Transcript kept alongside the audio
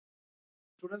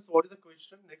Students, what is the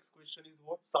question? Next question is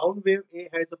what? Sound wave A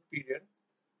has a period.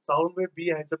 Sound wave B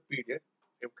has a period.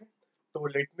 Okay. So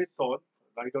let me solve.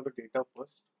 Write down the data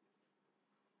first.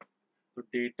 So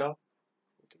data,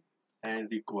 okay, and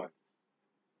required.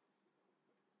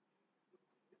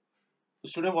 So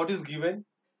student, what is given?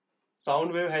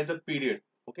 Sound wave has a period.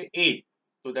 Okay, A.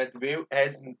 So that wave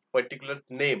has particular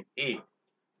name A.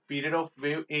 Period of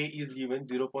wave A is given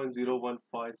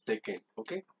 0.015 second.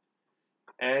 Okay,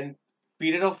 and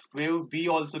period of wave B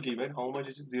also given. How much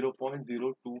it is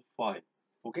 0.025.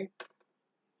 Okay,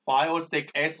 5 और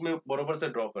sec s में बरोबर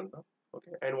से draw करना.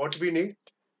 Okay, and what we need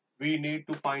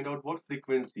to find out what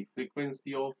frequency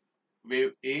of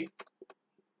wave A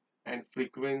and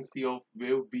frequency of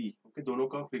wave B. Okay, दोनों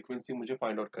का frequency मुझे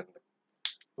find out करना है.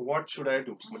 So what should I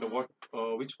do?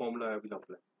 मतलब which formula I will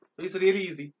apply? So it's really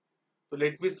easy. So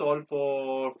let me solve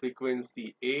for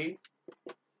frequency A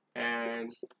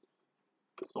and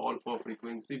solve for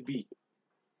frequency B.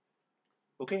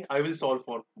 Okay, I will solve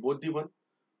for both the one.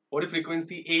 What is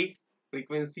frequency A?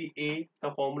 Frequency A,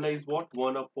 the formula is what?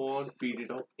 1 upon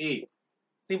period of A.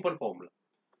 Simple formula.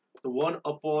 So 1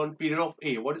 upon period of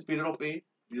A. What is period of A?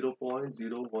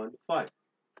 0.015.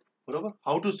 Whatever.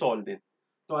 How to solve then?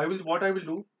 So what I will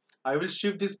do? I will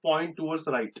shift this point towards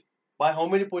right. By how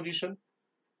many position?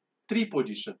 3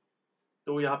 position.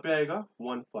 तो यहाँ पे आएगा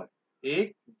 1 5.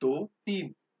 1 2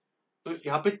 3. तो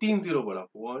यहाँ पे 3 0 बड़ा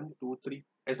 1 2 3.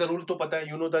 ऐसा rule तो पता है.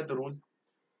 You know that the rule.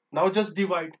 Now just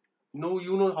divide. No,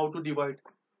 you know how to divide.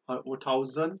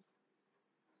 1000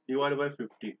 divided by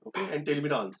 15. Okay, and tell me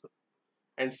the answer.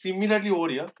 And similarly over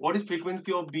here, what is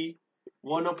frequency of B?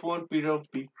 1 upon period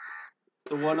of B.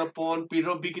 So 1 upon period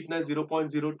of B कितना है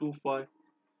 0.025.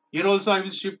 Here also I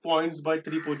will shift points by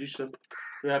 3 position.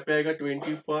 तो यहाँ पे आएगा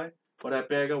 25 और यहाँ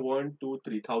पे आएगा 1 2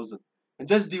 3 1000. And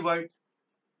just divide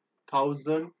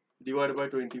 1000 divided by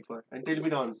 25 and tell me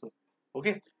the answer.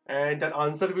 Okay, and that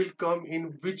answer will come in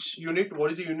which unit?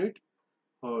 What is the unit?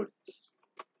 Hertz.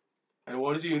 And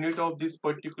what is the unit of this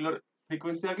particular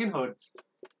frequency? Again hertz.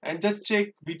 And just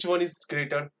check which one is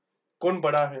greater. कौन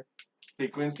बड़ा है?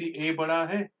 Frequency A बड़ा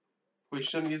है.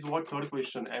 Question is what? Third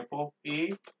question. F of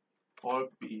A और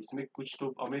B. इसमें कुछ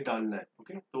तो हमें डालना है.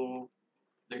 Okay, तो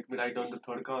let me write down the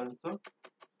third का answer.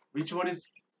 Which one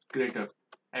is greater?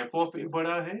 F of A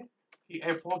बड़ा है कि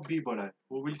F of B बड़ा है?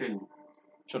 Who will tell me?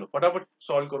 चलो फटाफट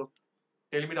solve करो.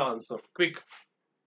 Tell me the answer. Quick.